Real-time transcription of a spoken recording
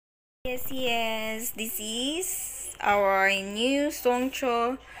Yes, this is our new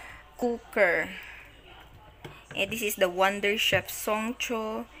SONG-CHO cooker. This is the Wonder Chef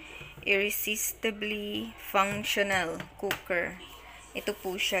SONG-CHO Irresistibly Functional Cooker. Ito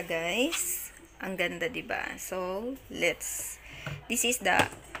po siya, guys. Ang ganda, 'di ba? So, this is the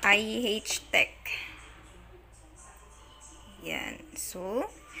IH Tech. Yan.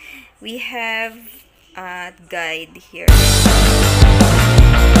 So, we have a guide here.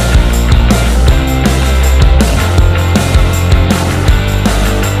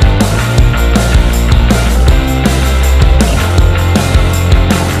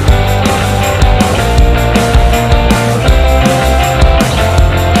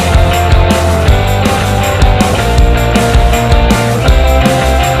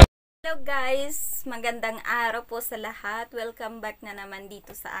 Hello guys! Magandang araw po sa lahat. Welcome back na naman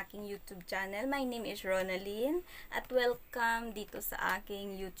dito sa aking YouTube channel. My name is Ronalyn at welcome dito sa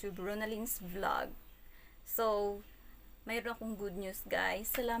aking YouTube Ronalyn's Vlog. So, mayroon akong good news guys.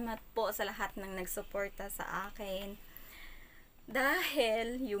 Salamat po sa lahat ng nagsuporta sa akin.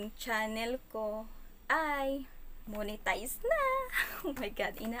 Dahil yung channel ko ay monetize na. Oh my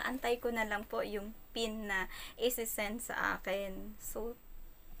god, inaantay ko na lang po yung pin na isi-send sa akin. So,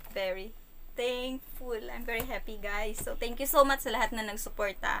 very thankful. I'm very happy guys. So thank you so much sa lahat na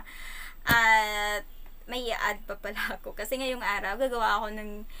nagsuporta. At may i-add pa pala ako kasi ngayong araw gagawa ako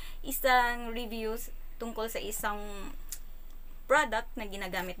ng isang reviews tungkol sa isang product na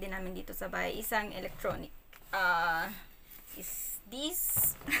ginagamit din namin dito sa bahay, isang electronic. Is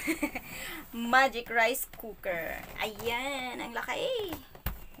this magic rice cooker. Ayan, ang laki.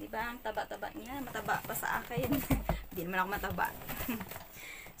 'Di ba? Ang taba-taba niya, mataba pa sa akin. Hindi naman ako mataba.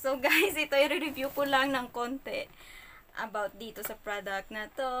 So guys, ito i-review ko lang ng konti about dito sa product na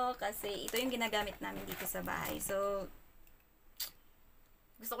to kasi ito yung ginagamit namin dito sa bahay. So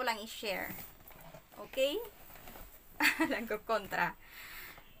gusto ko lang i-share. Okay? Lang ko kontra.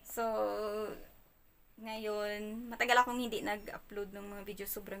 So ngayon, matagal akong hindi nag-upload ng mga video,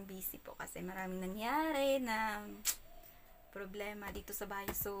 sobrang busy po kasi maraming nangyari na problema dito sa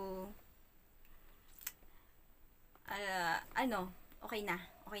bahay. So okay na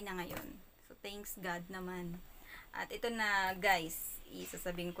ngayon. So, thanks God naman. At ito na, guys,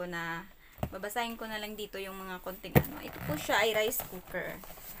 isasabihin ko na, babasahin ko na lang dito yung mga konting ano. Ito po siya ay rice cooker.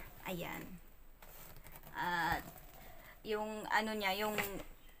 Ayan. At, yung ano niya, yung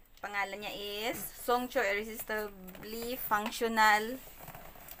pangalan niya is SONG-CHO Irresistibly Functional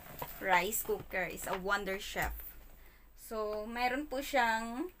Rice Cooker. Is a Wonder Chef. So, mayroon po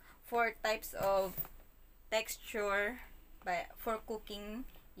siyang 4 types of texture for cooking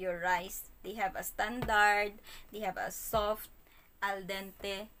your rice. They have a standard, they have a soft, al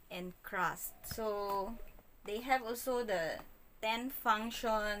dente, and crust. So, they have also the 10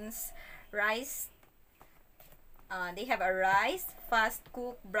 functions. Rice, they have a rice, fast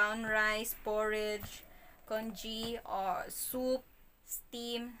cook, brown rice, porridge, congee, or soup,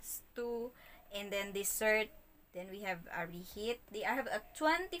 steam, stew, and then dessert. Then we have a reheat. They have a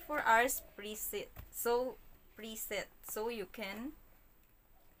 24 hours preset. So you can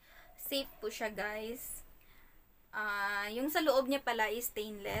safe po siya guys. Yung sa loob niya pala is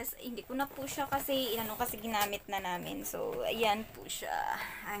stainless. Hindi ko na po siya kasi ginamit na namin. So ayan po siya.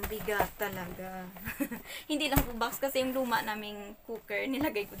 Ang bigat talaga. Hindi lang po box kasi yung luma naming cooker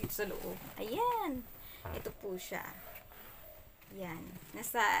nilagay ko dito sa loob. Ayan. Ito po siya. Ayan.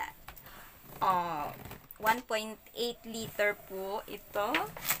 Nasa 1.8 liter po ito.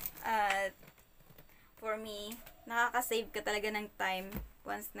 At for me, nakaka-save ka talaga ng time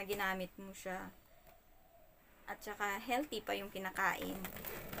once na ginamit mo siya. At saka healthy pa yung kinakain.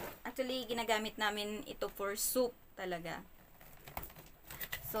 Actually, ginagamit namin ito for soup talaga.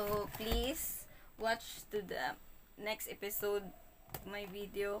 So, please watch to the next episode of my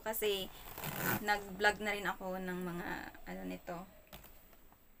video kasi nag-vlog na rin ako ng mga nito.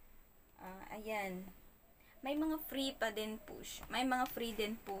 Ayan. May mga free pa din po siya. May mga free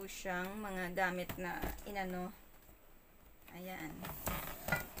din po siyang mga gamit na Ayan.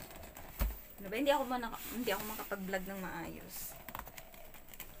 Ano ba? Hindi ako makapag-vlog ng maayos.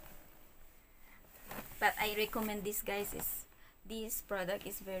 But I recommend this guys. This product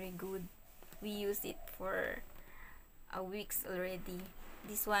is very good. We use it for weeks already.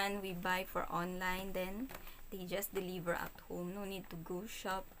 This one we buy for online, then they just deliver at home. No need to go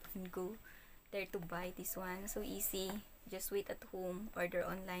shop and go there to buy this one. So easy. Just wait at home, order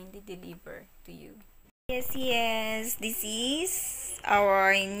online, they deliver to you. Yes, this is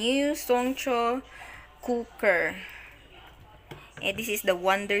our new SONG-CHO cooker. This is the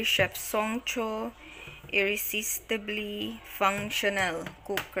Wonder Chef SONG-CHO irresistibly functional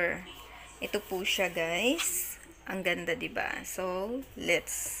cooker. Ito po siya, guys. Ang ganda, 'di ba? So,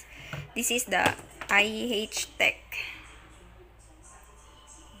 this is the IH Tech.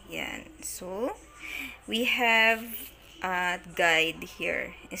 Yan. So, we have a guide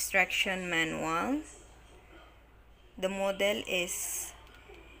here. Instruction manual. The model is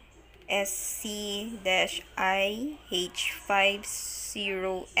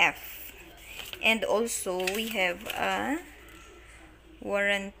SC-IH50F. And also, we have a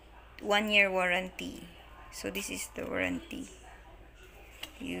 1-year warranty. So, this is the warranty.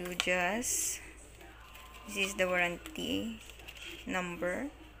 This is the warranty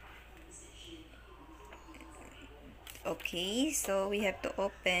number. Okay, so we have to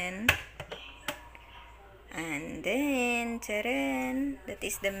open. And then, taran, that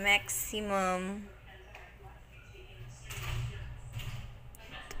is the maximum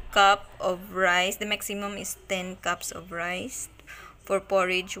cup of rice. The maximum is 10 cups of rice. For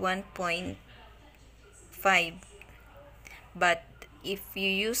porridge, 1.5. But if you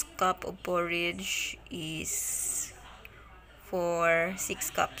use cup of porridge is for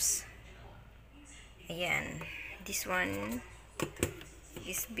 6 cups. Ayan. This one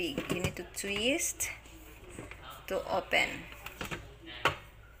is big. You need to twist to open.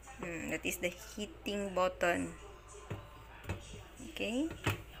 That is the heating button. Okay.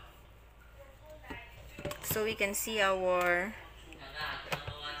 So we can see our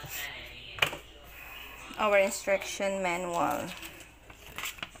instruction manual.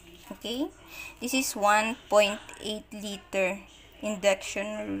 Okay. This is 1.8 liter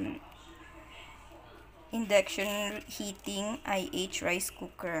induction heating IH rice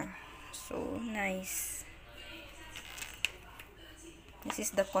cooker. So nice. This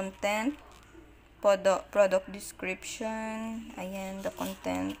is the content, product description. Ayan, the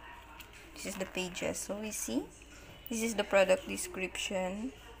content. This is the pages. So we see, this is the product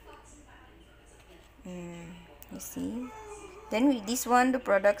description. You see. Then this one, the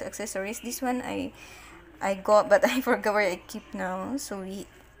product accessories. This one I got, but I forgot where I keep now. So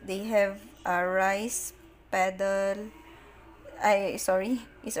they have a rice paddle. It's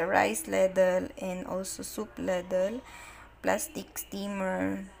a rice ladle and also soup ladle, plastic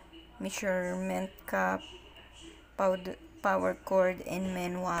steamer, measurement cup, power cord, and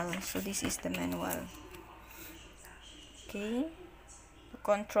manual. So this is the manual. Okay.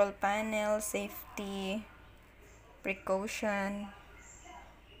 Control panel, safety, precaution.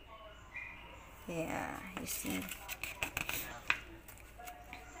 Yeah, you see.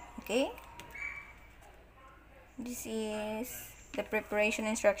 Okay. This is the preparation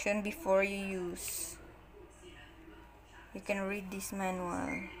instruction before you use. You can read this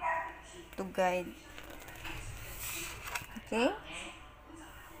manual to guide. Okay.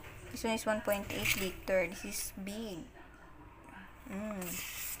 This one is 1.8 liter. This is big.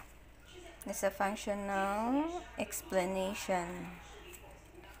 That's a functional explanation.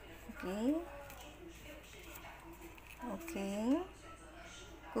 Okay. Okay.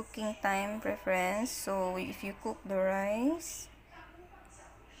 Cooking time preference. So if you cook the rice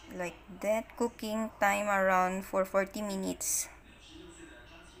like that, cooking time around for 40 minutes.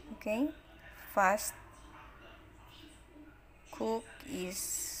 Okay. Fast cook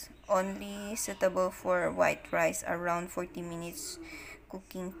is only suitable for white rice, around 40 minutes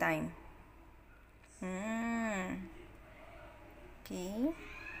cooking time. Okay.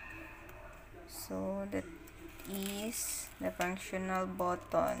 So that is the functional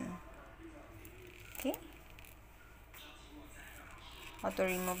button. Okay. How to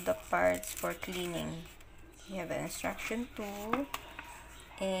remove the parts for cleaning. You have an instruction too.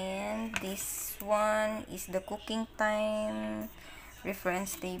 And this one is the cooking time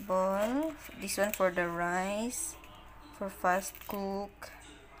reference table. This one for the rice, for fast cook.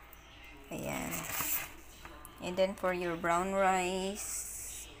 Ayan. And then for your brown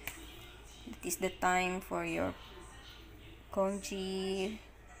rice, it is the time for your congee,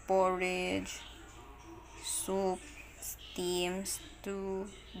 porridge, soup, steam, stew,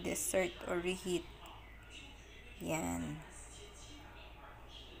 dessert, or reheat. Yan.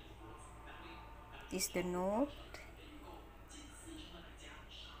 This is the note.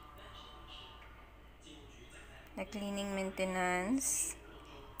 The cleaning maintenance.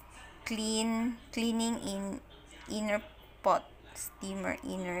 Cleaning in inner pot, steamer,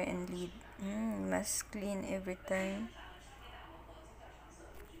 inner, and lid. Must clean every time.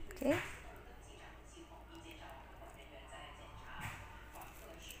 Okay.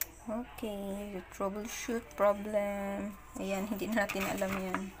 Okay, the troubleshoot problem. Ayan, hindi natin alam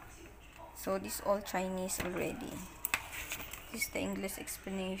yan. So, this all Chinese already. This is the English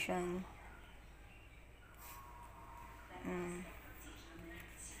explanation.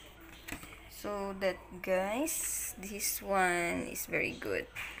 So that, guys, this one is very good.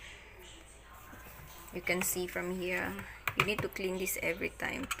 You can see from here. You need to clean this every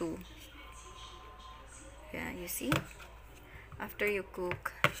time too. Yeah, you see? After you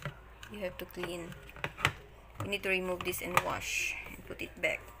cook, you have to clean. You need to remove this and wash and put it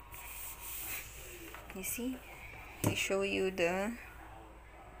back. You see? I show you the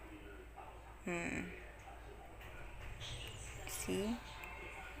see?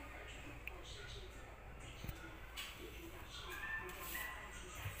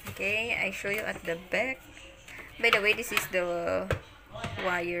 Okay, I show you at the back. By the way, this is the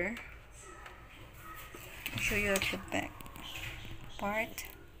wire. I'll show you at the back part.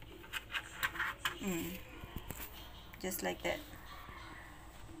 Just like that.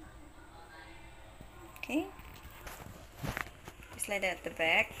 Okay, just like that at the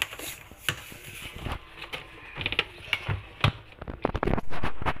back.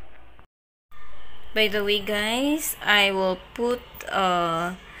 By the way, guys, I will put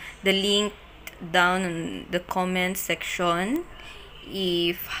the link down in the comment section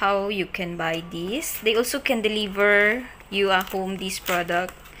if how you can buy this. They also can deliver you at home this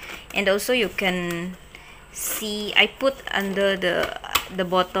product, and also you can see, I put under the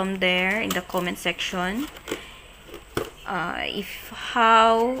bottom there in the comment section if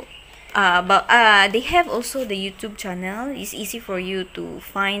how but they have also the YouTube channel. It's easy for you to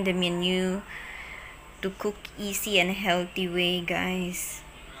find the menu to cook easy and healthy way, guys.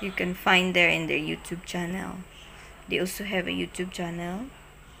 You can find there in their YouTube channel. They also have a YouTube channel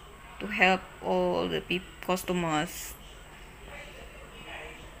to help all the customers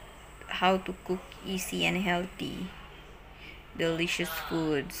how to cook easy and healthy delicious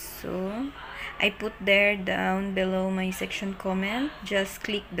foods. So I put there down below my section comment. Just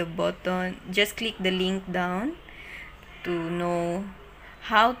click the button, just click the link down to know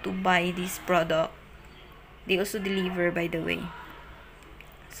how to buy this product. They also deliver, by the way.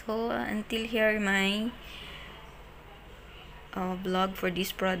 So until here my vlog for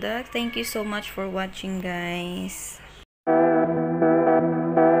this product. Thank you so much for watching, guys.